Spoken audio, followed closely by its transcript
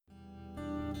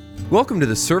Welcome to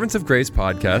the Servants of Grace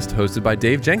podcast hosted by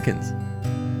Dave Jenkins.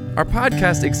 Our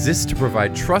podcast exists to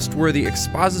provide trustworthy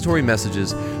expository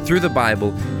messages through the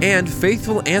Bible and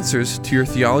faithful answers to your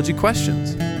theology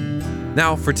questions.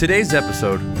 Now, for today's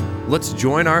episode, let's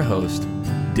join our host,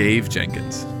 Dave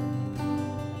Jenkins.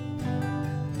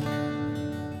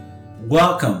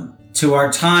 Welcome to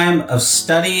our time of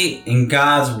study in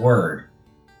God's Word.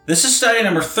 This is study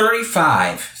number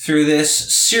 35 through this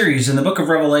series in the book of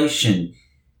Revelation.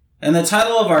 And the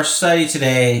title of our study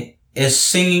today is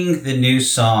Singing the New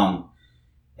Song.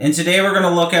 And today we're going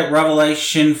to look at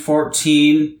Revelation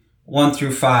 14, 1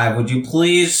 through 5. Would you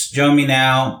please join me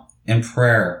now in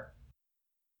prayer?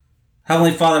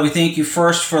 Heavenly Father, we thank you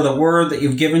first for the word that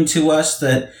you've given to us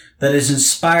that is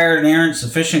inspired, inerrant,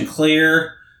 sufficient,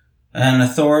 clear, and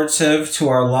authoritative to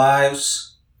our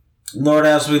lives. Lord,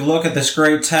 as we look at this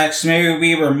great text, may we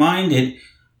be reminded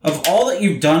of all that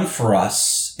you've done for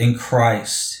us in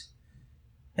Christ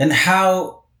and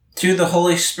how through the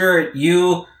Holy Spirit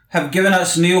you have given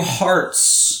us new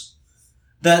hearts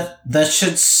that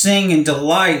should sing and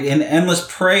delight in endless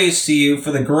praise to you for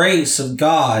the grace of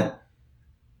God.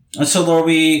 And so, Lord,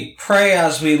 we pray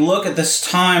as we look at this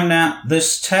time now,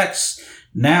 this text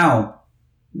now,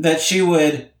 that you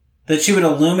would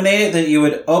illuminate it, that you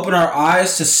would open our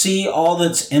eyes to see all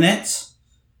that's in it,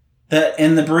 that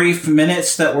in the brief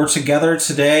minutes that we're together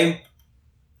today,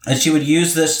 that you would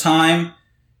use this time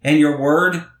and your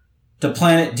word to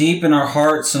plant it deep in our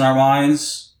hearts and our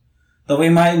minds, that we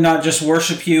might not just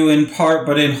worship you in part,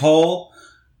 but in whole,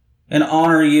 and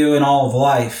honor you in all of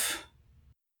life,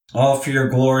 all for your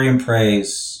glory and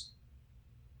praise.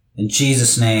 In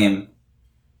Jesus' name,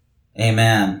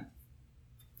 amen.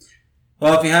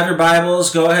 Well, if you have your Bibles,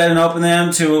 go ahead and open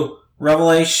them to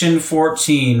Revelation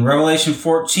 14. Revelation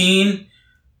 14,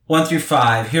 1 through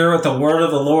 5. Hear what the word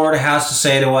of the Lord has to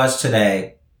say to us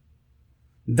today.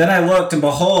 Then I looked, and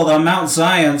behold, on Mount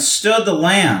Zion stood the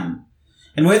Lamb,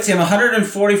 and with him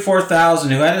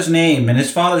 144,000 who had his name and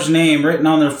his Father's name written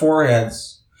on their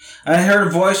foreheads. And I heard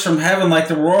a voice from heaven like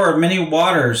the roar of many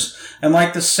waters, and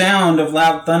like the sound of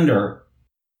loud thunder.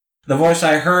 The voice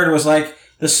I heard was like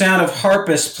the sound of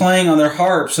harpists playing on their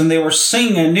harps, and they were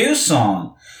singing a new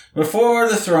song before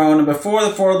the throne and before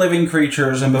the four living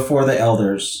creatures and before the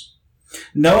elders.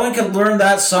 No one could learn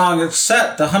that song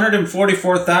except the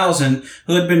 144,000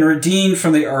 who had been redeemed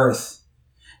from the earth.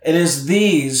 It is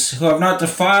these who have not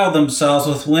defiled themselves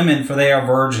with women, for they are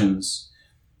virgins.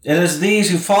 It is these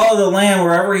who follow the Lamb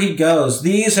wherever he goes.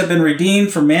 These have been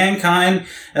redeemed for mankind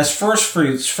as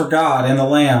firstfruits for God and the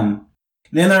Lamb.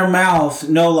 And in their mouth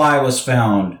no lie was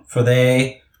found, for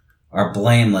they are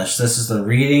blameless. This is the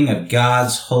reading of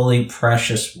God's holy,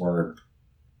 precious word.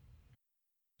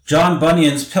 John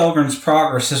Bunyan's Pilgrim's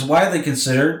Progress is widely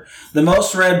considered the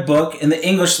most read book in the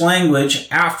English language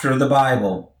after the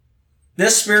Bible.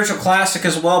 This spiritual classic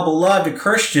is well beloved to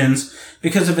Christians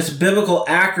because of its biblical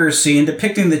accuracy in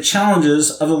depicting the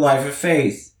challenges of the life of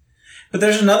faith. But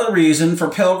there's another reason for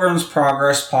Pilgrim's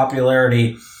Progress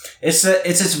popularity. It's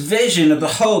its vision of the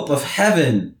hope of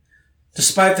heaven,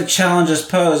 despite the challenges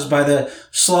posed by the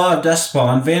Slough of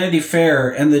Despond, Vanity Fair,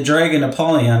 and the Dragon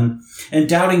Apollyon, and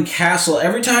Doubting Castle.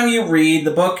 Every time you read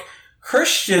the book,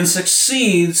 Christian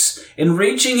succeeds in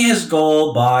reaching his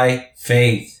goal by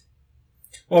faith.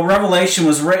 Well, Revelation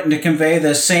was written to convey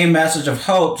the same message of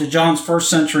hope to John's first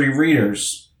century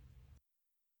readers.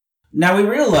 Now we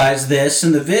realize this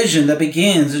in the vision that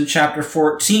begins in chapter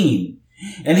 14.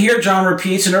 And here John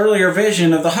repeats an earlier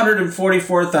vision of the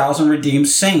 144,000 redeemed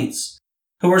saints,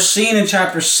 who were seen in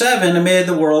chapter 7 amid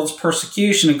the world's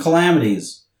persecution and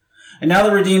calamities. And now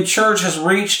the redeemed church has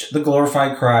reached the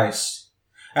glorified Christ.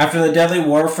 After the deadly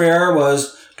warfare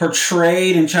was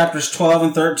portrayed in chapters 12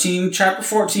 and 13, chapter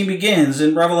 14 begins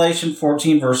in Revelation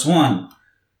 14 verse 1.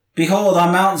 Behold,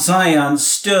 on Mount Zion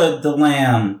stood the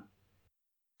Lamb.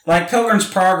 Like Pilgrim's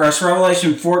Progress,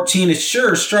 Revelation 14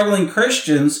 assures struggling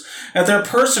Christians that their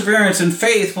perseverance and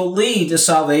faith will lead to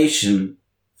salvation.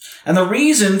 And the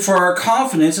reason for our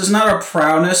confidence is not our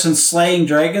proudness in slaying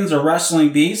dragons or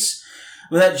wrestling beasts,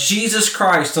 but that Jesus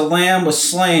Christ, the Lamb, was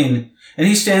slain, and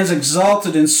he stands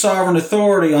exalted in sovereign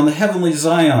authority on the heavenly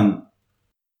Zion.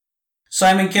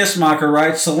 Simon Kistemaker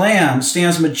writes, the Lamb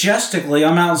stands majestically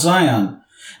on Mount Zion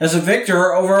as a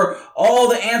victor over all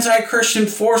the anti-Christian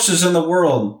forces in the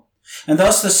world. And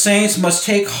thus the saints must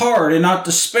take heart and not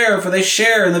despair, for they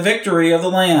share in the victory of the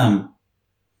Lamb.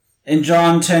 In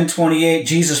John 10:28,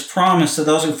 Jesus promised that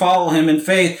those who follow him in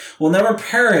faith will never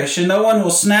perish, and no one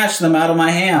will snatch them out of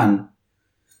my hand.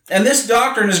 And this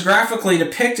doctrine is graphically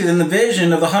depicted in the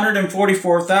vision of the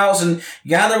 144,000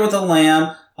 gathered with the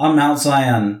Lamb on Mount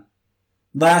Zion.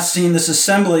 Last seen, this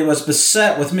assembly was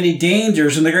beset with many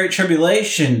dangers in the great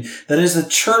tribulation that is the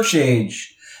church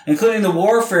age, including the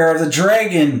warfare of the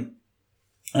dragon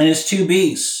and his two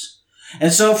beasts.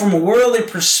 And so from a worldly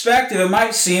perspective, it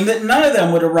might seem that none of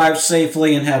them would arrive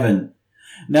safely in heaven.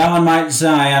 Now on Mount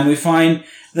Zion, we find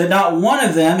that not one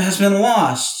of them has been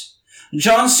lost.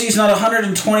 John sees not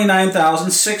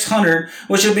 129,600,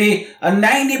 which would be a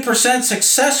 90%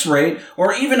 success rate,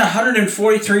 or even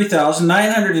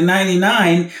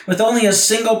 143,999, with only a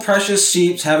single precious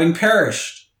sheep having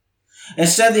perished.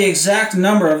 Instead, the exact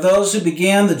number of those who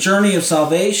began the journey of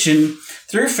salvation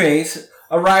through faith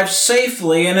arrived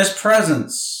safely in his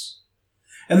presence.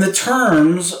 In the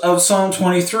terms of Psalm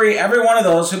 23, every one of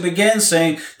those who begins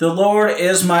saying, "The Lord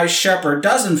is my shepherd,"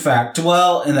 does in fact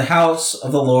dwell in the house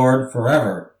of the Lord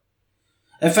forever.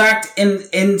 In fact,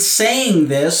 in saying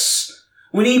this,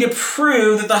 we need to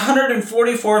prove that the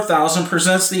 144,000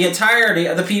 presents the entirety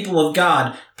of the people of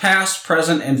God, past,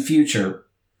 present, and future.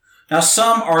 Now,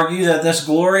 some argue that this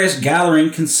glorious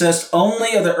gathering consists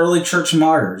only of the early church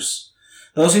martyrs,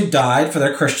 those who died for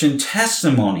their Christian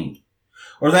testimony,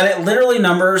 or that it literally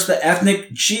numbers the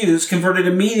ethnic Jews converted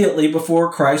immediately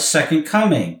before Christ's second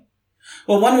coming.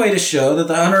 Well, one way to show that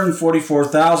the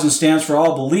 144,000 stands for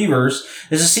all believers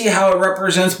is to see how it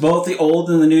represents both the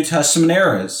Old and the New Testament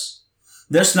eras.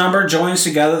 This number joins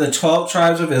together the 12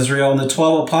 tribes of Israel and the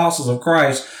 12 apostles of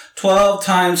Christ, 12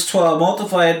 times 12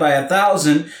 multiplied by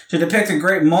 1,000 to depict a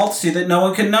great multitude that no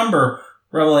one can number,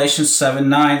 Revelation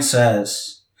 7:9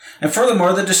 says. And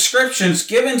furthermore, the descriptions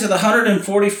given to the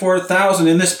 144,000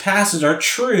 in this passage are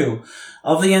true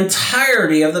of the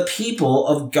entirety of the people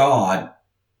of God.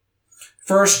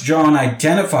 First John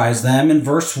identifies them in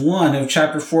verse 1 of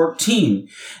chapter 14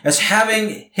 as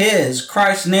having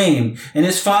Christ's name, and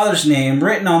his Father's name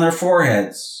written on their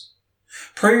foreheads.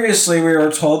 Previously, we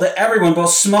were told that everyone,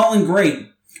 both small and great,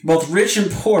 both rich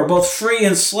and poor, both free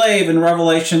and slave, in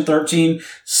Revelation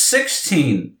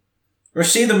 13:16,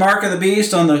 receive the mark of the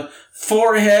beast on the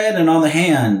forehead and on the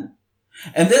hand.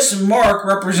 And this mark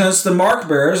represents the mark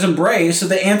bearer's embrace of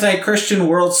the anti-Christian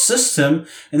world system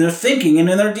in their thinking and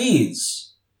in their deeds.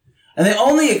 And the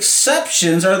only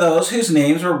exceptions are those whose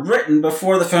names were written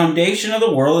before the foundation of the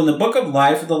world in the book of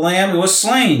life of the Lamb who was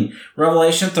slain,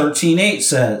 Revelation 13:8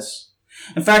 says.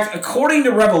 In fact, according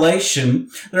to Revelation,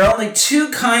 there are only two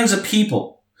kinds of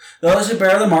people: those who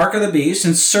bear the mark of the beast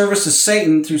in service to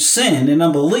Satan through sin and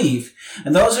unbelief,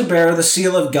 and those who bear the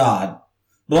seal of God,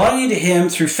 belonging to him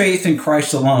through faith in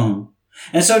Christ alone.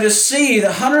 And so to see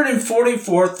the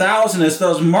 144,000 as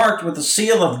those marked with the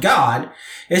seal of God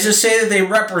is to say that they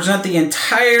represent the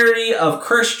entirety of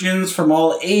Christians from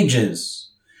all ages.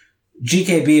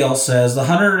 G.K. Beale says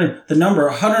the number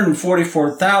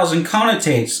 144,000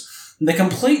 connotates the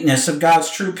completeness of God's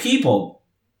true people,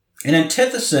 in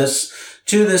antithesis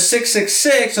to the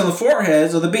 666 on the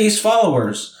foreheads of the beast's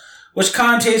followers, which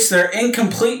connotates their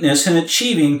incompleteness in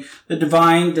achieving the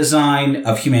divine design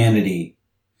of humanity.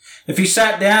 If you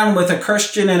sat down with a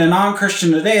Christian and a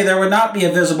non-Christian today, there would not be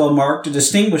a visible mark to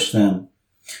distinguish them.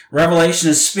 Revelation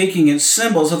is speaking in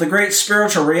symbols of the great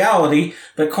spiritual reality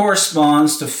that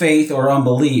corresponds to faith or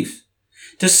unbelief.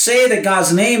 To say that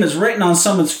God's name is written on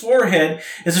someone's forehead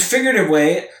is a figurative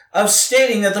way of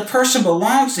stating that the person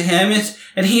belongs to him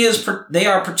and they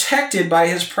are protected by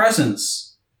his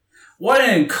presence. What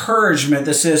an encouragement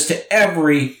this is to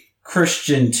every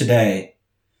Christian today.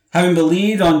 Having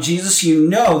believed on Jesus, you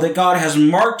know that God has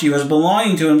marked you as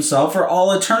belonging to himself for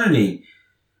all eternity.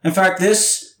 In fact,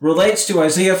 this relates to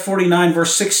Isaiah 49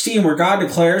 verse 16, where God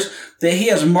declares that he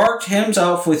has marked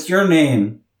himself with your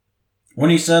name, when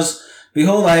he says,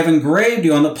 "Behold, I have engraved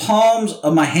you on the palms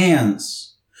of my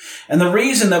hands." And the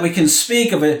reason that we can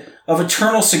speak of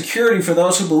eternal security for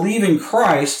those who believe in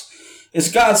Christ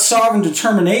is God's sovereign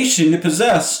determination to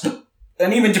possess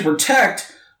and even to protect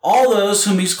all those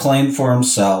whom he's claimed for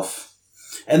himself.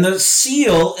 And the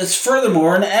seal is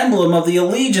furthermore an emblem of the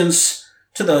allegiance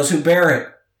to those who bear it.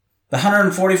 The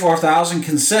 144,000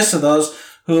 consists of those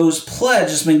whose pledge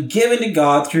has been given to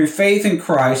God through faith in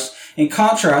Christ, in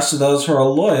contrast to those who are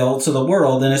loyal to the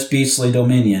world and its beastly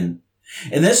dominion.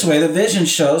 In this way, the vision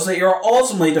shows that you are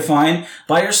ultimately defined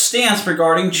by your stance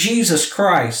regarding Jesus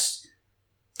Christ.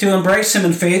 To embrace him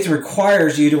in faith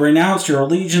requires you to renounce your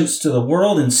allegiance to the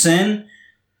world and sin,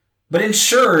 but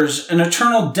ensures an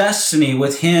eternal destiny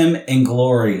with him in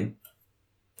glory.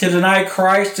 To deny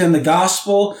Christ and the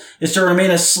gospel is to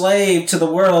remain a slave to the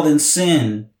world and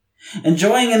sin,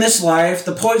 enjoying in this life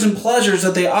the poison pleasures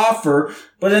that they offer,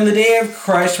 but in the day of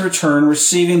Christ's return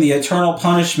receiving the eternal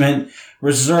punishment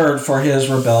reserved for his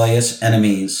rebellious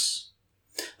enemies.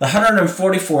 The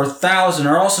 144,000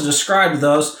 are also described as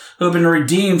those who have been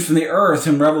redeemed from the earth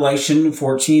in Revelation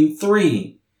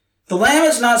 14:3. The Lamb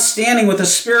is not standing with a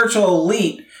spiritual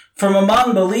elite from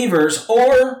among believers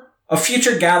or a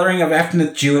future gathering of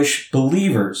ethnic Jewish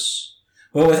believers,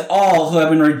 but with all who have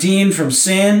been redeemed from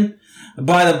sin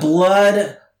by the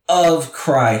blood of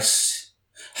Christ.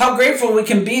 How grateful we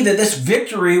can be that this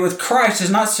victory with Christ is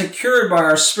not secured by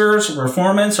our spiritual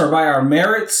performance or by our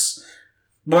merits,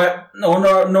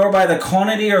 nor by the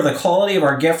quantity or the quality of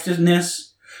our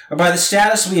giftedness, or by the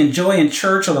status we enjoy in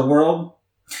church or the world.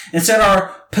 Instead,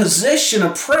 our position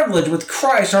of privilege with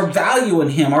Christ, our value in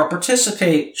Him, our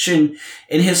participation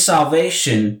in His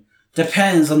salvation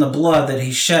depends on the blood that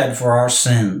He shed for our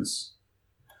sins.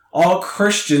 All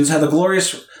Christians have the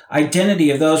glorious identity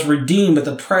of those redeemed with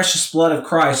the precious blood of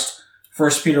Christ,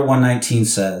 1 Peter 1:19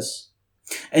 says.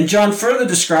 And John further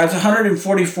describes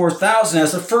 144,000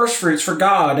 as the firstfruits for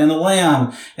God and the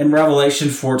Lamb in Revelation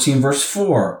 14 verse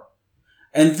 4.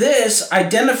 And this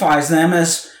identifies them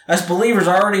as believers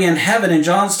already in heaven in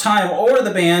John's time or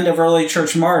the band of early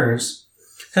church martyrs,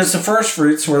 since the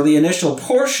firstfruits were the initial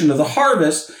portion of the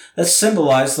harvest that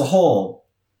symbolized the whole.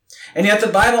 And yet the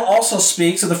Bible also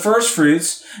speaks of the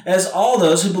firstfruits as all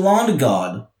those who belong to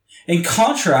God, in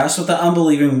contrast with the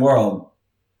unbelieving world.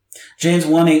 James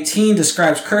 1:18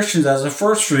 describes Christians as the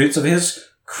firstfruits of His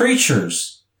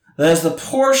creatures, that is the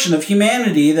portion of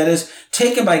humanity that is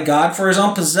taken by God for His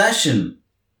own possession.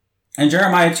 And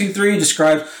Jeremiah 2:3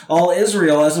 describes all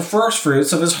Israel as the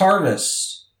firstfruits of His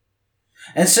harvest.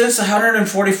 And since the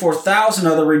 144,000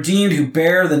 are the redeemed who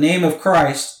bear the name of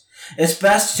Christ, it's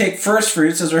best to take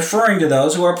firstfruits as referring to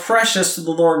those who are precious to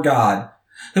the Lord God,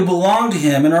 who belong to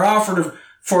Him and are offered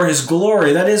for His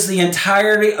glory. That is the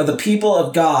entirety of the people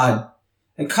of God,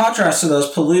 in contrast to those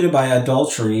polluted by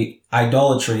idolatry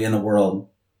in the world.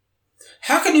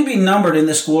 How can you be numbered in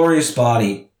this glorious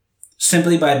body?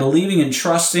 Simply by believing and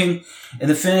trusting in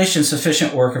the finished and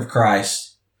sufficient work of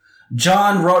Christ.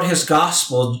 John wrote his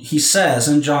gospel, he says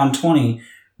in John 20,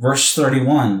 verse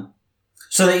 31,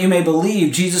 so that you may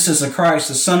believe Jesus is the Christ,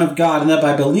 the Son of God, and that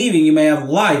by believing you may have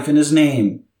life in His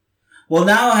name. Well,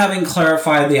 now having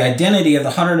clarified the identity of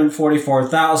the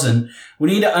 144,000, we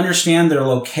need to understand their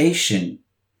location.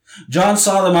 John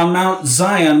saw them on Mount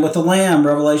Zion with the Lamb,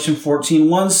 Revelation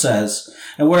 14:1 says.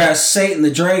 And whereas Satan,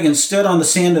 the dragon, stood on the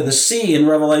sand of the sea in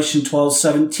Revelation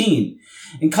 12:17,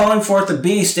 in calling forth the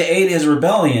beast to aid his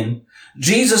rebellion,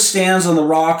 Jesus stands on the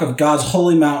rock of God's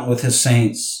holy mountain with His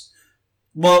saints.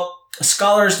 Well,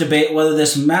 scholars debate whether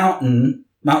this mountain,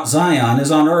 Mount Zion,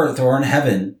 is on earth or in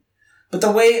heaven. But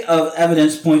the weight of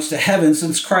evidence points to heaven,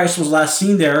 since Christ was last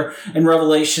seen there in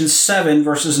Revelation 7,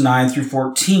 verses 9 through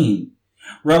 14.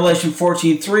 Revelation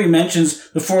 14:3 mentions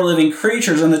the 4 living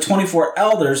creatures and the 24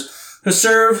 elders who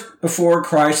serve before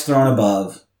Christ's throne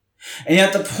above. And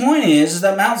yet the point is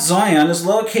that Mount Zion is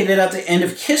located at the end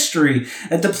of history,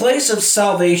 at the place of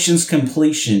salvation's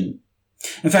completion.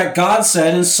 In fact, God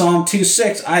said in Psalm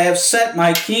 2:6, I have set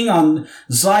my king on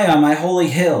Zion, my holy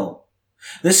hill.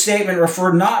 This statement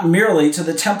referred not merely to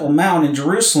the Temple Mount in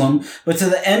Jerusalem, but to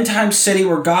the end-time city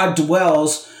where God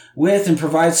dwells with and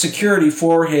provides security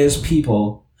for His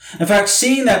people. In fact,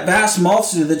 seeing that vast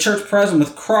multitude of the church present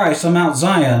with Christ on Mount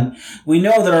Zion, we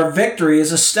know that our victory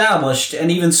is established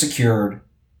and even secured.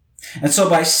 And so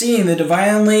by seeing the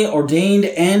divinely ordained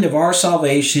end of our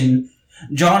salvation,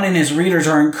 John and his readers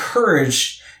are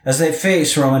encouraged as they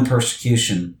face Roman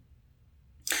persecution.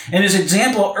 And his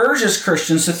example urges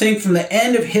Christians to think from the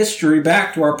end of history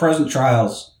back to our present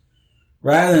trials,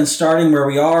 rather than starting where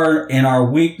we are in our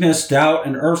weakness, doubt,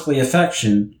 and earthly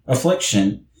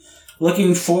affliction,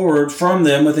 looking forward from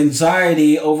them with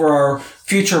anxiety over our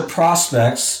future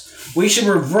prospects. We should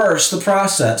reverse the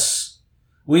process.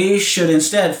 We should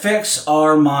instead fix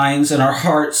our minds and our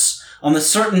hearts on the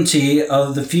certainty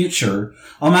of the future,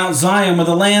 on Mount Zion where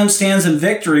the Lamb stands in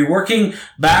victory, working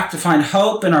back to find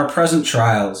hope in our present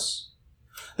trials.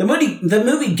 The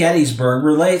movie Gettysburg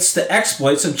relates the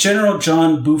exploits of General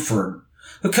John Buford,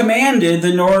 who commanded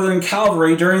the Northern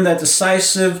Cavalry during that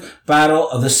decisive battle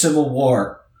of the Civil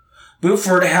War.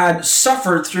 Buford had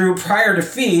suffered through prior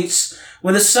defeats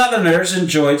when the Southerners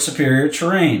enjoyed superior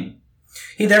terrain.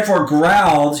 He therefore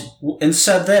growled and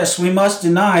said this, we must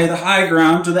deny the high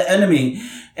ground to the enemy,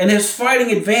 and his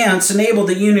fighting advance enabled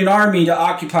the Union Army to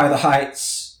occupy the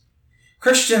heights.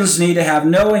 Christians need to have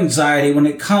no anxiety when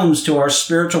it comes to our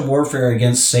spiritual warfare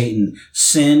against Satan,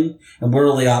 sin, and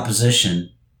worldly opposition.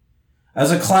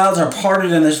 As the clouds are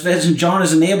parted in this vision, John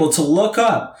is enabled to look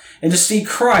up and to see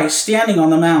Christ standing on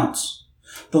the mount.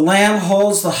 The Lamb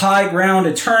holds the high ground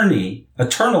eternally.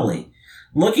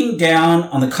 looking down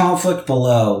on the conflict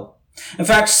below. In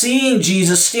fact, seeing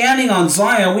Jesus standing on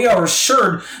Zion, we are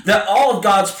assured that all of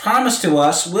God's promise to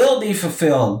us will be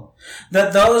fulfilled,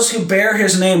 that those who bear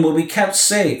his name will be kept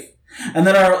safe, and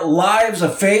that our lives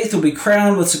of faith will be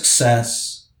crowned with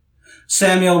success.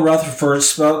 Samuel Rutherford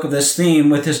spoke of this theme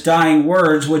with his dying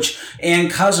words, which Ann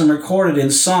Cousin recorded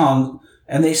in song,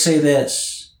 and they say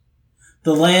this: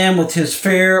 "The Lamb with his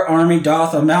fair army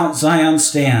doth on Mount Zion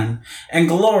stand, and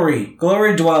glory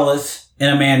dwelleth in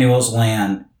Emmanuel's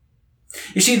land."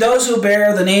 You see, those who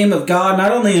bear the name of God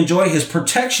not only enjoy his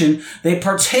protection, they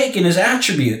partake in his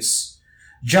attributes.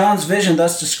 John's vision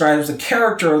thus describes the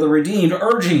character of the redeemed,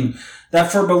 urging that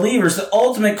for believers, the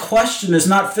ultimate question is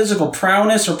not physical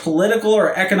prowess or political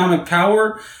or economic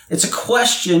power. It's a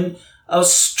question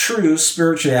of true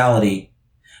spirituality.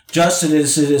 Just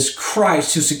as it is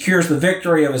Christ who secures the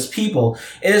victory of his people,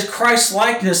 it is Christ's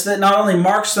likeness that not only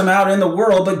marks them out in the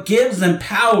world, but gives them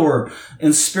power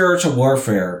in spiritual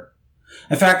warfare.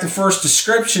 In fact, the first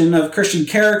description of Christian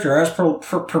character has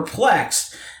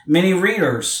perplexed many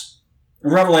readers.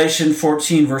 Revelation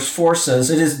 14 verse 4 says,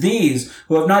 "It is these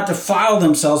who have not defiled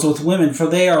themselves with women, for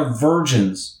they are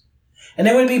virgins." And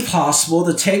it would be possible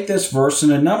to take this verse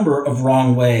in a number of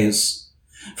wrong ways.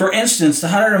 For instance, the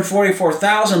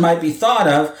 144,000 might be thought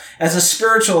of as a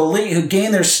spiritual elite who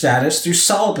gain their status through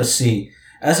celibacy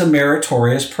as a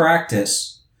meritorious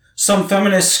practice. Some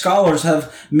feminist scholars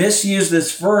have misused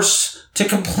this verse to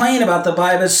complain about the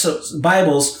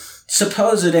Bible's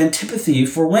supposed antipathy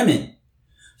for women.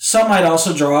 Some might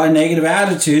also draw a negative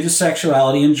attitude to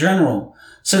sexuality in general,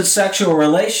 since sexual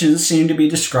relations seem to be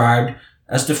described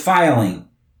as defiling.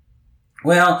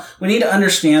 Well, we need to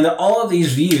understand that all of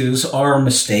these views are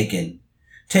mistaken.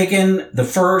 Taken the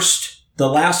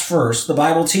last verse, the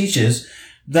Bible teaches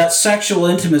that sexual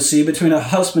intimacy between a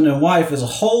husband and wife is a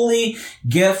holy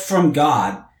gift from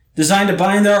God, designed to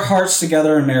bind their hearts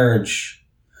together in marriage.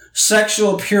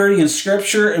 Sexual purity in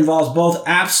Scripture involves both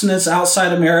abstinence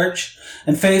outside of marriage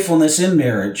and faithfulness in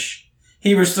marriage.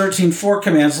 Hebrews 13:4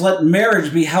 commands, "Let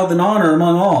marriage be held in honor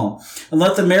among all, and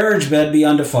let the marriage bed be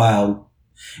undefiled."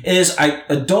 It is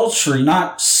adultery,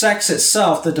 not sex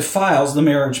itself, that defiles the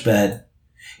marriage bed.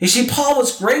 You see, Paul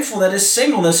was grateful that his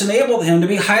singleness enabled him to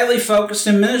be highly focused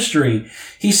in ministry.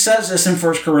 He says this in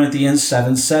 1 Corinthians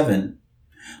 7:7.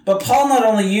 But Paul not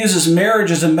only uses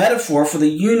marriage as a metaphor for the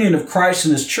union of Christ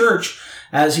and his church,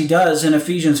 as he does in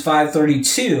Ephesians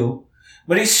 5:32,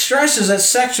 but he stresses that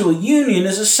sexual union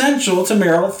is essential to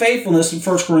marital faithfulness in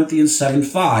 1 Corinthians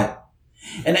 7:5.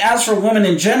 And as for women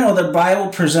in general, the Bible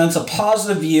presents a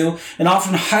positive view and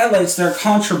often highlights their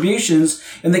contributions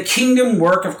in the kingdom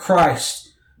work of Christ,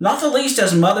 not the least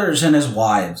as mothers and as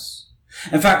wives.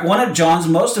 In fact, one of John's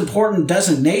most important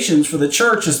designations for the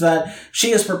church is that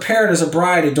she is prepared as a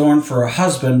bride adorned for a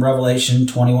husband, Revelation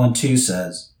 21:2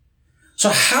 says. So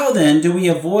how then do we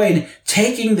avoid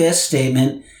taking this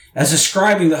statement as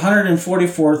describing the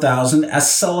 144,000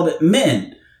 as celibate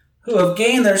men who have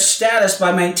gained their status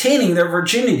by maintaining their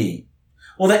virginity?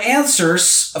 Well, the answer,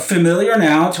 familiar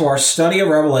now to our study of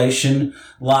Revelation,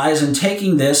 lies in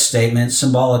taking this statement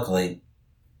symbolically.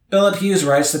 Philip Hughes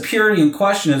writes, "The purity in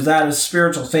question is that of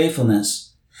spiritual faithfulness."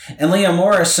 And Leah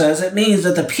Morris says it means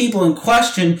that the people in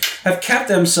question have kept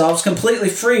themselves completely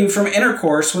free from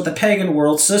intercourse with the pagan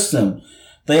world system.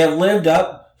 They have lived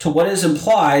up to what is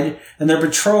implied in their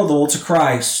betrothal to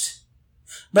Christ.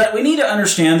 But we need to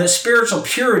understand that spiritual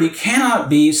purity cannot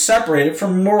be separated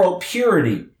from moral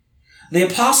purity. The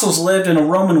apostles lived in a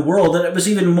Roman world that was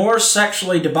even more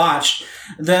sexually debauched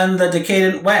than the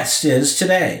decadent West is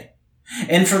today.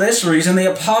 And for this reason,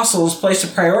 the apostles placed a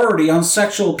priority on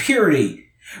sexual purity,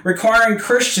 requiring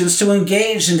Christians to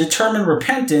engage in determined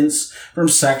repentance from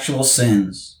sexual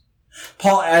sins.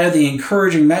 Paul added the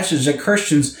encouraging message that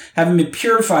Christians, having been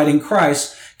purified in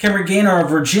Christ, can regain our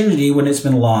virginity when it's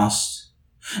been lost.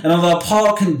 And although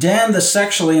Paul condemned the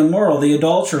sexually immoral, the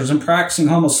adulterers and practicing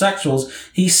homosexuals,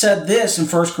 he said this in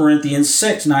 1 Corinthians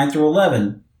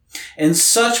 6:9-11. "And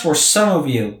such were some of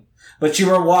you, but you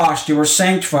were washed, you were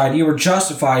sanctified, you were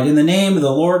justified in the name of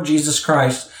the Lord Jesus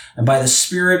Christ and by the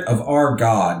Spirit of our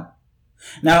God."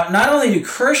 Now, not only do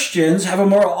Christians have a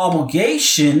moral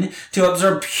obligation to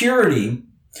observe purity,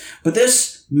 but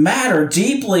this matter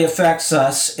deeply affects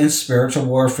us in spiritual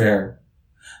warfare.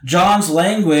 John's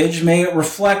language may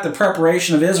reflect the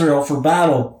preparation of Israel for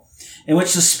battle, in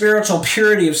which the spiritual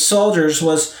purity of soldiers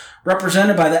was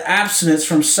represented by the abstinence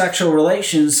from sexual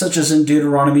relations, such as in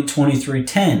Deuteronomy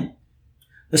 23:10.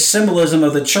 The symbolism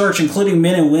of the church, including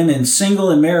men and women, single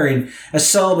and married, as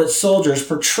celibate soldiers,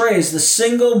 portrays the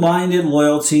single-minded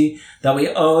loyalty that we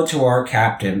owe to our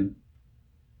captain.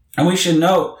 And we should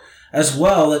note as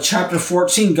well that chapter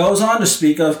 14 goes on to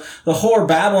speak of the whore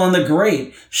Babylon the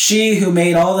Great, she who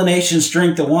made all the nations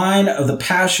drink the wine of the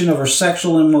passion of her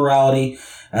sexual immorality,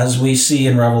 as we see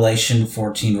in Revelation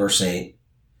 14 verse 8.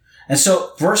 And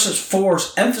so verses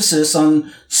 4's emphasis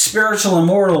on spiritual and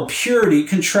moral purity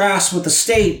contrasts with the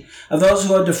state of those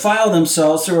who have defiled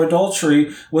themselves through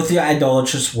adultery with the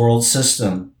idolatrous world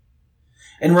system.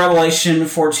 In Revelation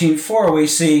 14:4, we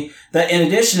see that in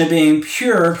addition to being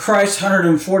pure, Christ's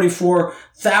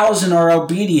 144,000 are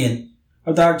obedient.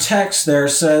 Our text there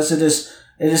says it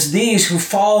is these who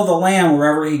follow the Lamb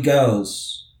wherever he goes.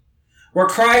 Where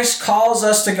Christ calls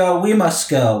us to go, we must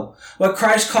go. What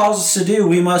Christ calls us to do,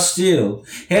 we must do.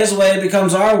 His way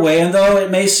becomes our way, and though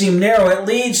it may seem narrow, it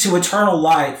leads to eternal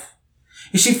life.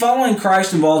 You see, following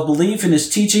Christ involves belief in his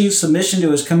teaching, submission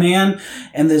to his command,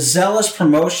 and the zealous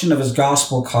promotion of his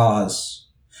gospel cause.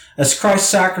 As Christ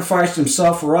sacrificed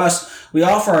himself for us, we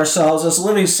offer ourselves as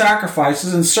living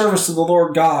sacrifices in service to the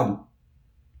Lord God.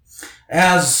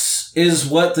 As is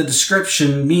what the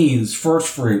description means, first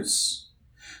fruits.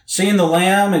 Seeing the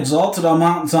Lamb exalted on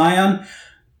Mount Zion,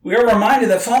 we are reminded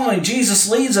that following Jesus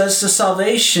leads us to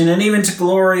salvation and even to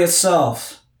glory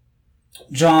itself.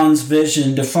 John's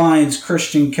vision defines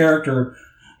Christian character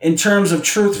in terms of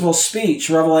truthful speech.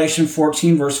 Revelation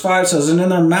 14 verse 5 says, "And in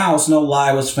their mouths no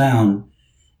lie was found."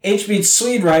 H.B.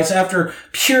 Swede writes, after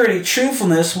purity,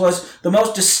 truthfulness was the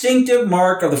most distinctive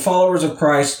mark of the followers of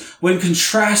Christ when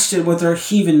contrasted with their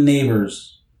heathen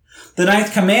neighbors. The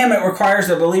ninth commandment requires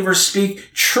that believers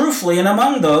speak truthfully, and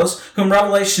among those whom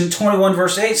Revelation 21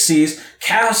 verse 8 sees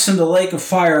cast into the lake of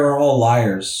fire are all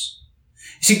liars.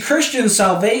 You see, Christian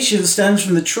salvation stems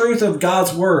from the truth of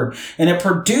God's word, and it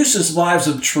produces lives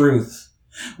of truth.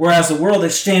 Whereas the world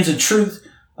exchanged the truth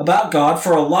about God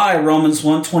for a lie, Romans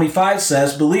 1:25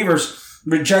 says, believers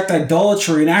reject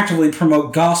idolatry and actively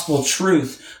promote gospel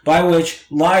truth, by which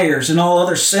liars and all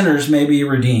other sinners may be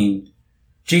redeemed.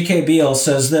 G.K. Beale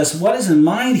says this, "What is in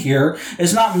mind here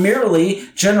is not merely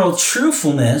general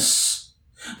truthfulness,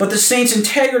 but the saints'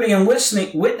 integrity in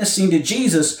witnessing to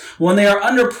Jesus when they are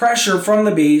under pressure from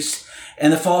the beast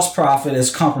and the false prophet is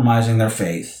compromising their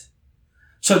faith."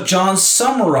 So John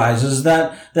summarizes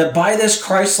that by this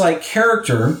Christ-like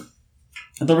character,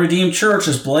 the redeemed church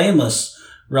is blameless,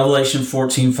 Revelation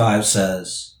 14:5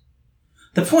 says.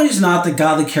 The point is not that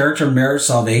godly character merits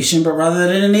salvation, but rather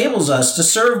that it enables us to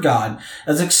serve God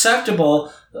as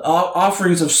acceptable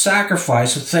offerings of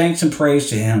sacrifice with thanks and praise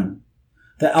to him.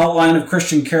 The outline of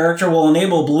Christian character will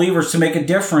enable believers to make a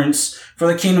difference for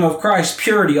the kingdom of Christ.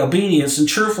 Purity, obedience, and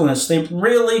truthfulness, they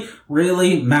really,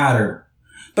 really matter.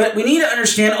 But we need to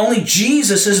understand only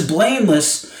Jesus is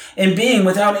blameless in being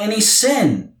without any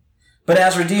sin. But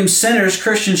as redeemed sinners,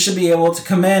 Christians should be able to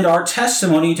commend our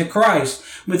testimony to Christ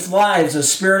with lives of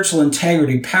spiritual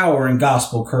integrity, power, and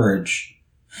gospel courage.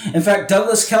 In fact,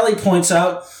 Douglas Kelly points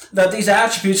out that these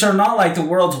attributes are not like the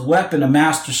world's weapon of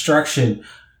mass destruction.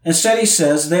 Instead, he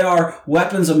says, they are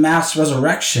weapons of mass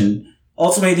resurrection.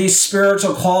 Ultimately, these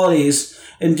spiritual qualities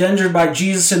engendered by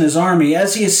Jesus and his army,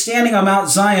 as he is standing on Mount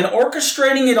Zion,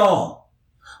 orchestrating it all,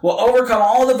 will overcome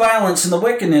all the violence and the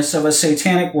wickedness of a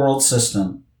satanic world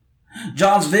system.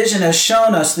 John's vision has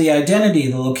shown us the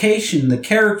identity, the location, the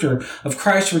character of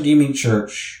Christ's redeeming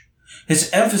church. His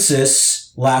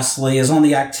emphasis, lastly, is on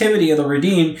the activity of the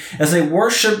redeemed as they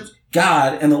worshiped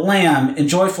God and the Lamb in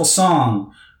joyful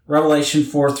song. Revelation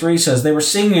 4:3 says they were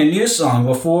singing a new song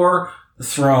before the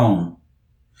throne.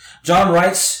 John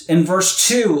writes in verse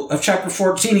 2 of chapter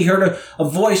 14, he heard a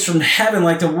voice from heaven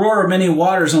like the roar of many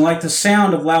waters and like the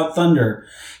sound of loud thunder.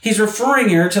 He's referring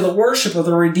here to the worship of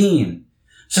the redeemed,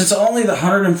 since only the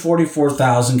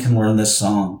 144,000 can learn this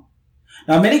song.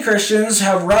 Now, many Christians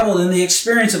have reveled in the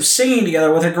experience of singing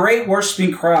together with a great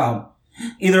worshiping crowd,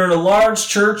 either at a large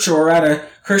church or at a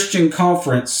Christian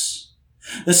conference.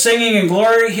 The singing and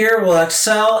glory here will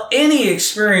excel any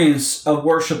experience of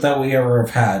worship that we ever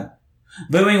have had.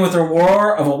 Booming with the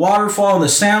roar of a waterfall and the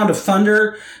sound of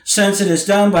thunder, since it is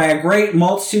done by a great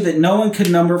multitude that no one could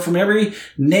number from every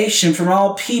nation, from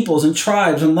all peoples and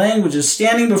tribes and languages,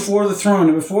 standing before the throne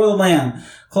and before the Lamb,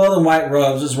 clothed in white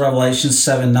robes, as Revelation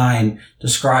 7:9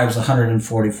 describes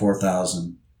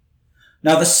 144,000.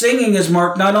 Now the singing is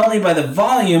marked not only by the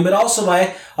volume, but also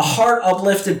by a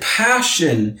heart-uplifted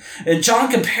passion. And John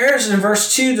compares it in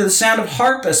verse 2 to the sound of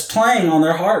harpists playing on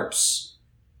their harps.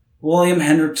 William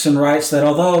Hendrickson writes that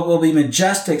although it will be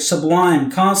majestic,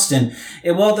 sublime, constant,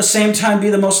 it will at the same time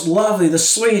be the most lovely, the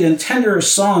sweet, and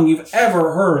tenderest song you've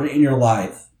ever heard in your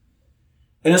life.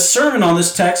 In a sermon on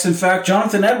this text, in fact,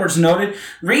 Jonathan Edwards noted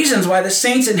reasons why the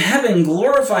saints in heaven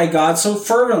glorify God so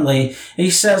fervently. And he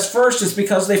says, first, it's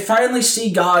because they finally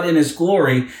see God in his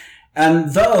glory.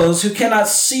 And those who cannot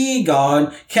see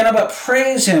God cannot but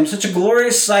praise him. Such a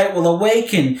glorious sight will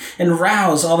awaken and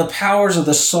rouse all the powers of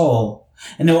the soul,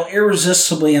 and it will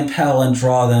irresistibly impel and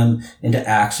draw them into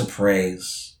acts of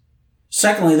praise.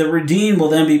 Secondly, the redeemed will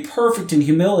then be perfect in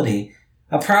humility.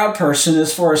 A proud person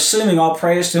is for assuming all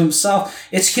praise to himself.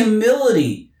 It's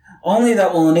humility only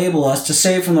that will enable us to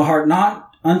say from the heart,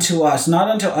 not unto us,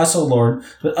 O Lord,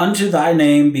 but unto thy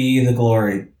name be the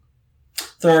glory.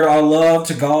 Third, our love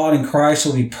to God and Christ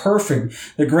will be perfect.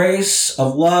 The grace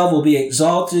of love will be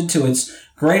exalted to its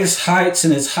greatest heights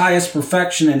and its highest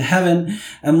perfection in heaven,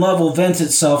 and love will vent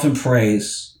itself in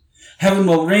praise. Heaven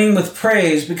will ring with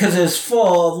praise because it is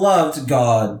full of love to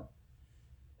God.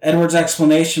 Edwards'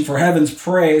 explanation for heaven's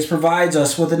praise provides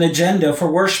us with an agenda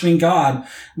for worshiping God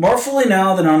more fully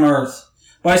now than on earth,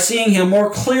 by seeing him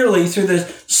more clearly through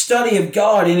the study of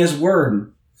God in his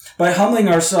word, by humbling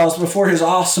ourselves before his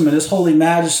awesome and his holy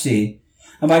majesty,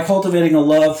 and by cultivating a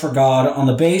love for God on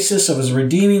the basis of his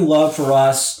redeeming love for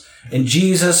us in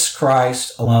Jesus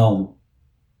Christ alone.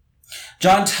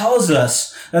 John tells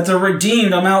us that the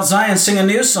redeemed on Mount Zion sing a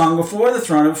new song before the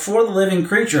throne and before the living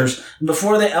creatures and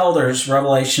before the elders,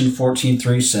 Revelation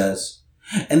 14:3 says.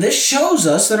 And this shows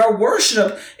us that our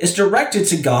worship is directed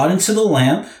to God and to the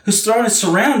Lamb, whose throne is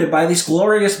surrounded by these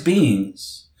glorious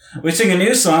beings. We sing a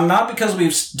new song not because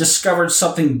we've discovered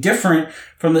something different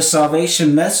from the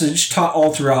salvation message taught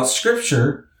all throughout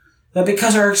Scripture, but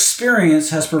because our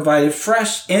experience has provided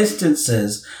fresh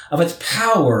instances of its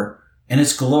power and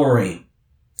its glory.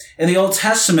 In the Old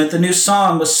Testament, the new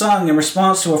song was sung in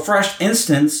response to a fresh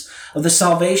instance of the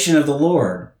salvation of the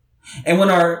Lord. And when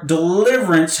our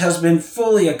deliverance has been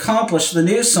fully accomplished, the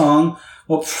new song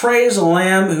will praise the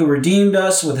Lamb who redeemed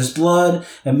us with his blood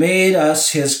and made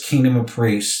us his kingdom of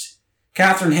priests.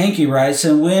 Catherine Hankey writes,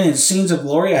 and when in scenes of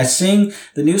glory I sing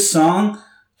the new song,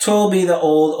 'twill be the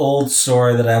old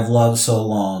story that I've loved so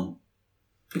long.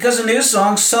 Because the new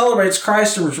song celebrates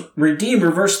Christ the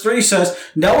Redeemer, verse 3 says,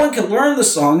 no one can learn the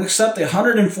song except the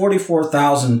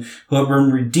 144,000 who have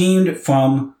been redeemed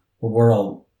from the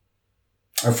world,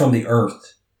 or from the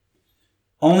earth.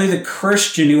 Only the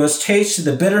Christian who has tasted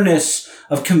the bitterness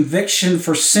of conviction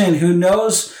for sin, who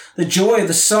knows the joy of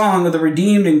the song of the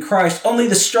redeemed in Christ, only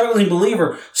the struggling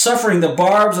believer suffering the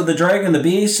barbs of the dragon, the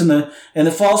beast, and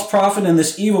the false prophet in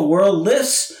this evil world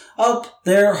lifts up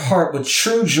their heart with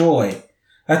true joy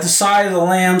at the sight of the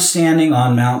Lamb standing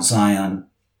on Mount Zion.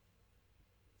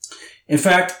 In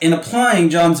fact, in applying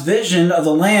John's vision of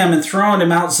the Lamb enthroned in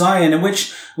Mount Zion, in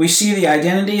which we see the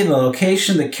identity, the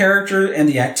location, the character, and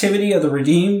the activity of the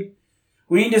redeemed,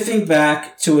 we need to think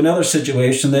back to another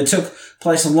situation that took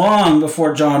place long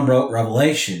before John wrote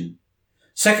Revelation.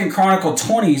 2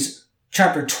 Chronicles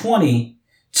chapter 20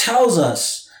 tells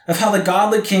us of how the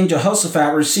godly king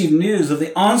Jehoshaphat received news of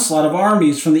the onslaught of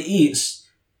armies from the east.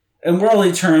 In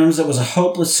worldly terms, it was a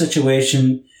hopeless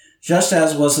situation, just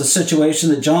as was the situation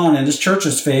that John and his church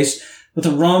has faced with the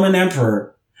Roman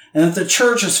emperor, and that the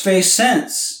church has faced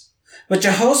since. But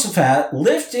Jehoshaphat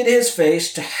lifted his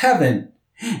face to heaven,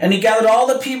 and he gathered all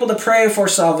the people to pray for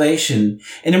salvation.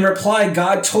 And in reply,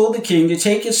 God told the king to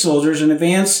take his soldiers and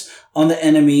advance on the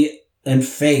enemy in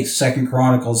faith, 2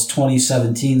 Chronicles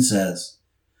 20:17 says.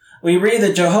 We read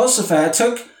that Jehoshaphat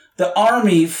took the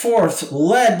army forth,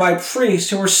 led by priests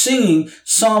who were singing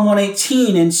Psalm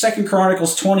 118 in 2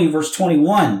 Chronicles 20, verse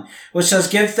 21, which says,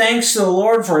 give thanks to the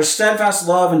Lord, for his steadfast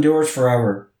love endures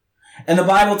forever. And the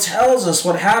Bible tells us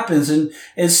what happens in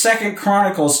 2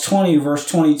 Chronicles 20, verse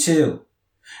 22.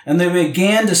 And they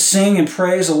began to sing and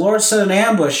praise. The Lord set an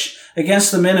ambush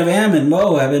against the men of Ammon,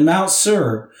 Moab, and Mount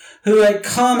Seir, who had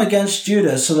come against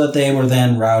Judah, so that they were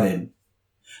then routed.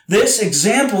 This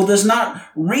example does not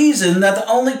reason that the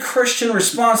only Christian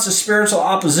response to spiritual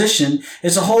opposition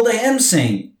is to hold a hymn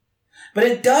sing. But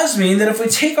it does mean that if we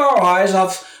take our eyes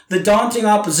off the daunting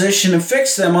opposition and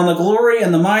fix them on the glory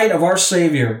and the might of our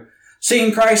Savior,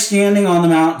 seeing Christ standing on the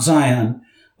Mount Zion,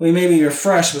 we may be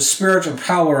refreshed with spiritual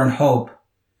power and hope.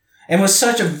 And with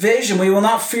such a vision, we will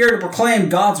not fear to proclaim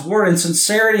God's word in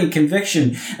sincerity and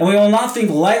conviction, and we will not think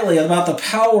lightly about the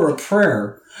power of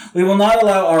prayer. We will not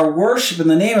allow our worship in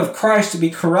the name of Christ to be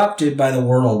corrupted by the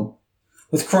world.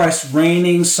 With Christ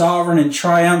reigning, sovereign, in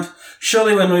triumph,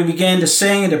 surely when we begin to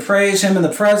sing and to praise him in the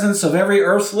presence of every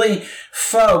earthly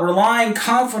foe, relying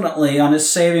confidently on his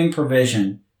saving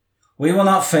provision, we will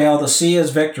not fail to see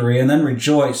his victory and then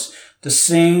rejoice to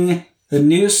sing the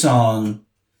new song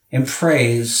in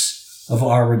praise of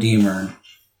our Redeemer.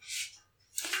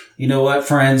 You know what,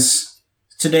 friends?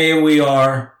 Today we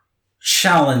are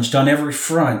challenged on every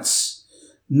front.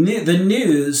 The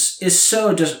news is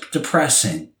so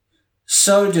depressing,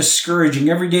 so discouraging.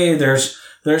 Every day there's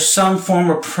some form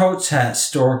of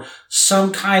protest or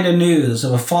some kind of news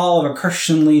of a fall of a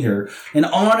Christian leader, and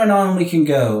on we can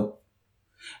go.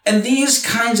 And these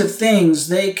kinds of things,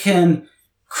 they can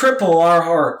cripple our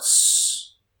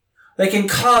hearts. They can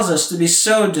cause us to be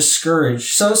so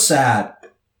discouraged, so sad.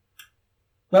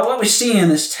 But what we see in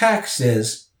this text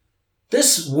is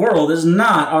this world is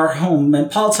not our home.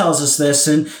 And Paul tells us this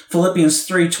in Philippians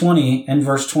 3:20 and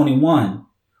verse 21.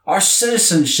 Our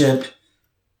citizenship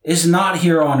is not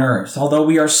here on earth, although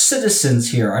we are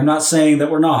citizens here. I'm not saying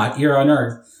that we're not here on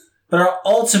earth, but our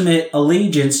ultimate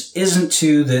allegiance isn't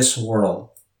to this world.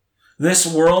 This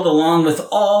world, along with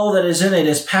all that is in it,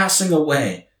 is passing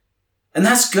away. And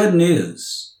that's good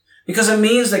news, because it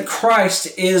means that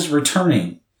Christ is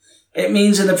returning. It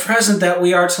means in the present that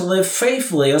we are to live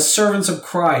faithfully as servants of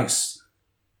Christ.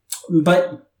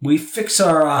 But we fix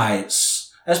our eyes,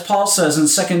 as Paul says in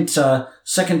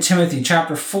 2 Timothy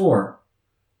chapter 4,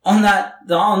 on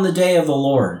the day of the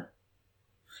Lord.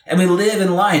 And we live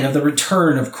in light of the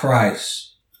return of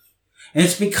Christ. And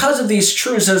it's because of these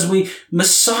truths, as we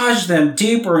massage them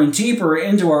deeper and deeper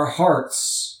into our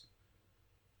hearts,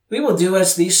 we will do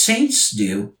as these saints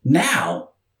do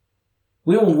now.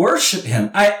 We will worship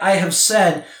him. I have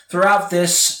said throughout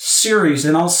this series,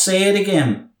 and I'll say it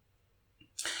again,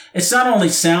 it's not only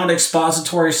sound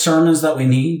expository sermons that we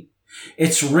need,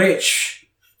 it's rich,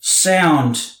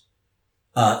 sound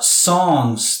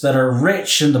songs that are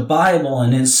rich in the Bible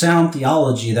and in sound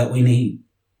theology that we need.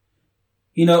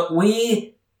 You know,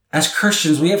 we, as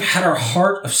Christians, we have had our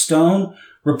heart of stone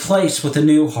replaced with a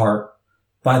new heart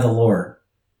by the Lord.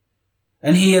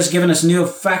 And he has given us new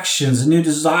affections and new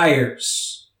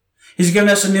desires. He's given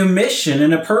us a new mission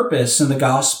and a purpose in the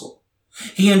gospel.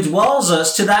 He indwells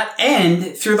us to that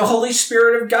end through the Holy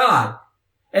Spirit of God.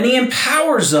 And he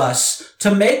empowers us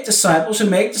to make disciples who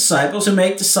make disciples who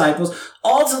make disciples,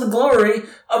 all to the glory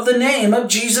of the name of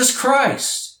Jesus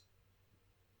Christ.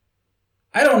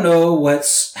 I don't know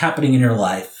what's happening in your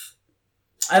life.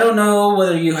 I don't know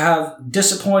whether you have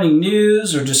disappointing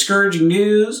news or discouraging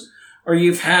news, or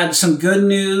you've had some good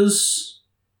news.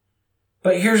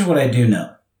 But here's what I do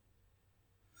know.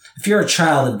 If you're a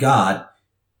child of God,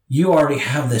 you already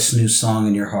have this new song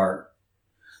in your heart,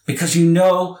 because you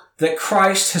know that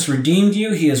Christ has redeemed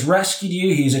you. He has rescued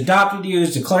you. He's adopted you.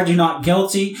 He's declared you not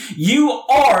guilty. You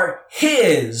are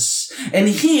his, and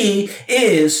he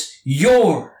is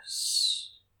yours.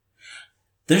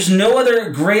 There's no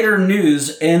other greater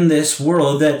news in this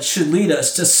world that should lead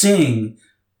us to sing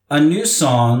a new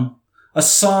song, a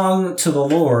song to the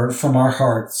Lord from our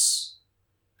hearts,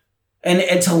 and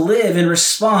to live in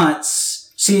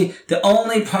response. See, the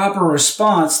only proper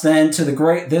response then to the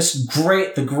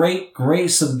great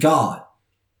grace of God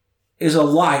is a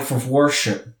life of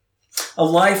worship, a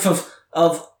life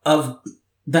of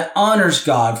that honors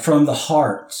God from the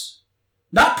heart.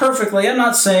 Not perfectly. I'm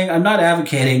not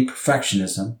advocating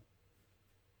perfectionism.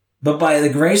 But by the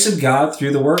grace of God,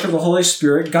 through the work of the Holy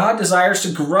Spirit, God desires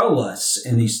to grow us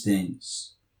in these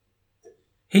things.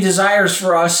 He desires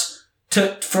for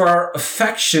our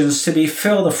affections to be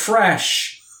filled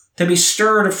afresh, to be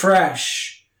stirred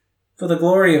afresh for the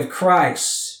glory of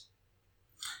Christ.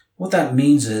 What that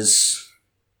means is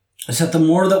that the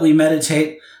more that we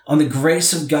meditate on the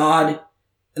grace of God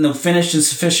and the finished and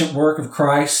sufficient work of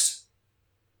Christ,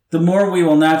 the more we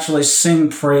will naturally sing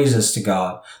praises to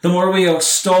God. The more we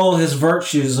extol his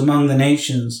virtues among the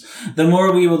nations. The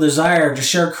more we will desire to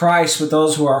share Christ with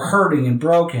those who are hurting and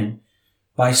broken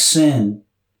by sin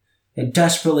and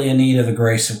desperately in need of the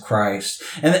grace of Christ.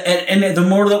 And the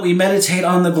more that we meditate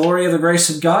on the glory of the grace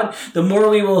of God, the more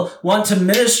we will want to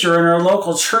minister in our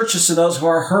local churches to those who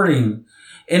are hurting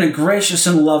in a gracious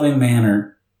and loving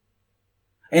manner.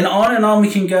 And on we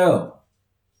can go.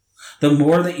 The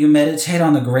more that you meditate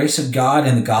on the grace of God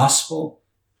and the gospel,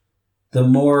 the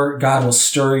more God will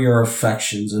stir your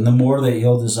affections, and the more that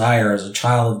you'll desire as a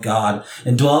child of God,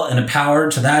 indwelt and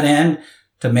empowered to that end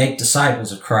to make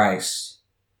disciples of Christ.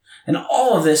 And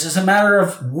all of this is a matter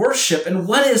of worship. And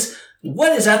what is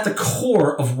at the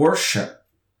core of worship?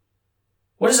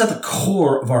 What is at the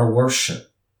core of our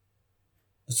worship?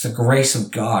 It's the grace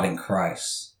of God in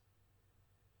Christ.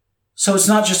 So it's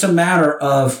not just a matter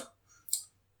of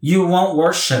you won't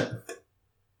worship.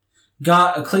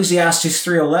 God, Ecclesiastes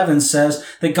 3:11 says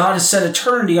that God has set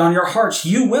eternity on your hearts.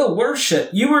 You will worship.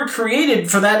 You were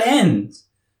created for that end.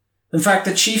 In fact,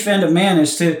 the chief end of man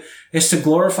is to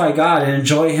glorify God and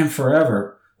enjoy him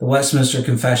forever, the Westminster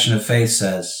Confession of Faith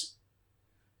says.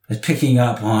 at picking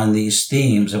up on these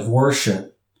themes of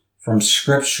worship from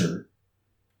Scripture.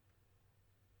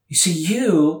 You see,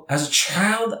 you, as a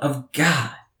child of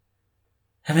God,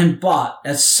 have been bought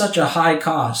at such a high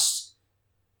cost.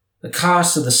 The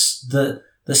cost of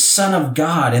the Son of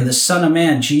God and the Son of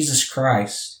Man, Jesus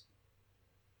Christ.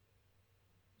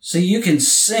 So you can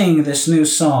sing this new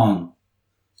song,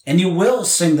 and you will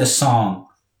sing this song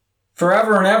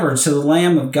forever and ever to the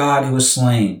Lamb of God who was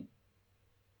slain.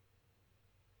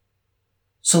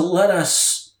 So let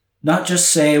us not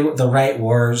just say the right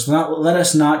words, let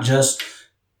us not just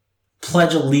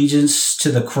pledge allegiance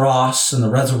to the cross and the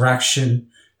resurrection,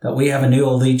 that we have a new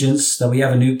allegiance, that we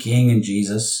have a new King in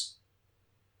Jesus.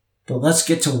 But let's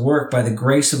get to work by the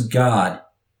grace of God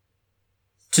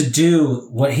to do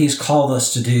what He's called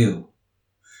us to do,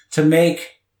 to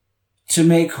make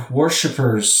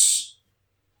worshipers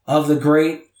of the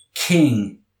great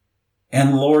King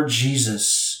and Lord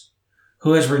Jesus,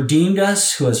 who has redeemed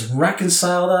us, who has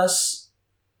reconciled us,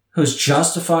 who has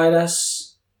justified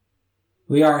us.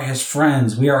 We are His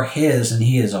friends. We are His and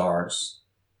He is ours.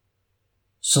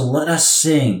 So let us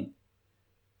sing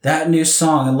that new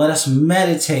song and let us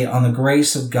meditate on the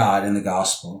grace of God in the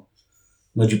gospel.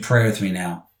 Would you pray with me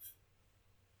now?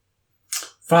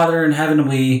 Father in heaven,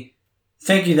 we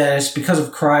thank you that it's because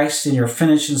of Christ and your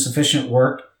finished and sufficient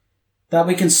work that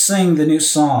we can sing the new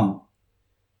song.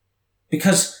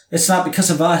 Because it's not because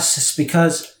of us, it's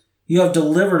because you have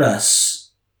delivered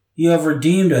us. You have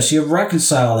redeemed us. You have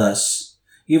reconciled us.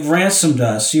 You've ransomed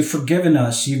us. You've forgiven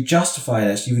us. You've justified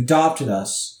us. You've adopted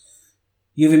us.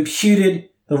 You've imputed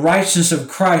the righteousness of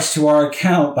Christ to our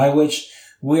account by which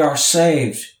we are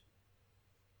saved.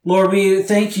 Lord, we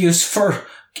thank you for,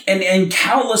 in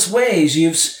countless ways,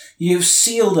 you've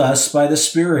sealed us by the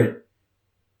Spirit.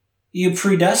 You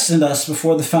predestined us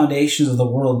before the foundations of the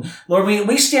world. Lord,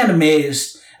 we stand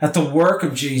amazed at the work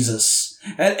of Jesus,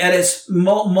 at its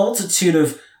multitude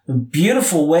of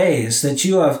beautiful ways that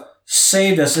you have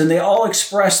saved us, and they all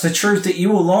express the truth that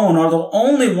you alone are the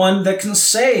only one that can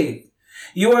save.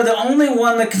 You are the only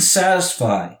one that can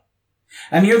satisfy.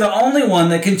 And you're the only one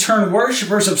that can turn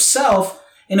worshipers of self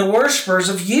into worshipers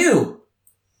of you.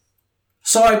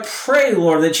 So I pray,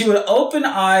 Lord, that you would open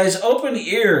eyes, open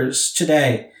ears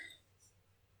today,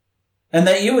 and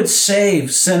that you would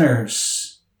save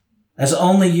sinners as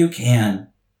only you can.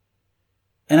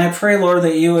 And I pray, Lord,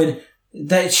 that you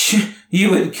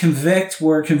would convict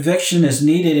where conviction is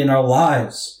needed in our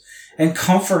lives and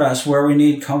comfort us where we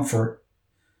need comfort.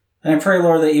 And I pray,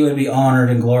 Lord, that you would be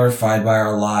honored and glorified by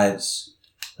our lives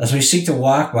as we seek to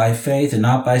walk by faith and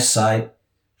not by sight,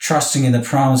 trusting in the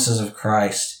promises of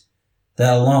Christ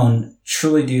that alone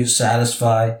truly do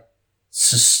satisfy,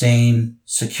 sustain,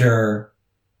 secure,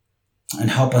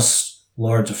 and help us,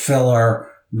 Lord, to fill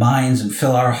our minds and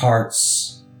fill our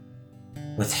hearts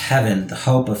with heaven, the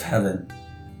hope of heaven.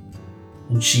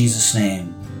 In Jesus'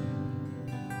 name,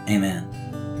 amen.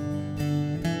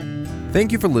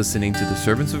 Thank you for listening to the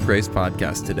Servants of Grace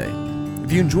podcast today.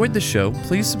 If you enjoyed the show,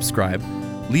 please subscribe,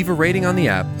 leave a rating on the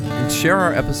app, and share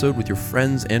our episode with your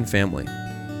friends and family.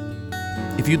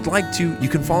 If you'd like to, you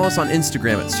can follow us on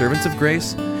Instagram at Servants of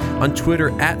Grace, on Twitter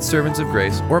at Servants of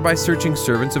Grace, or by searching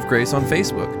Servants of Grace on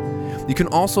Facebook. You can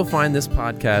also find this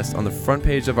podcast on the front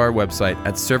page of our website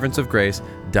at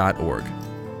servantsofgrace.org.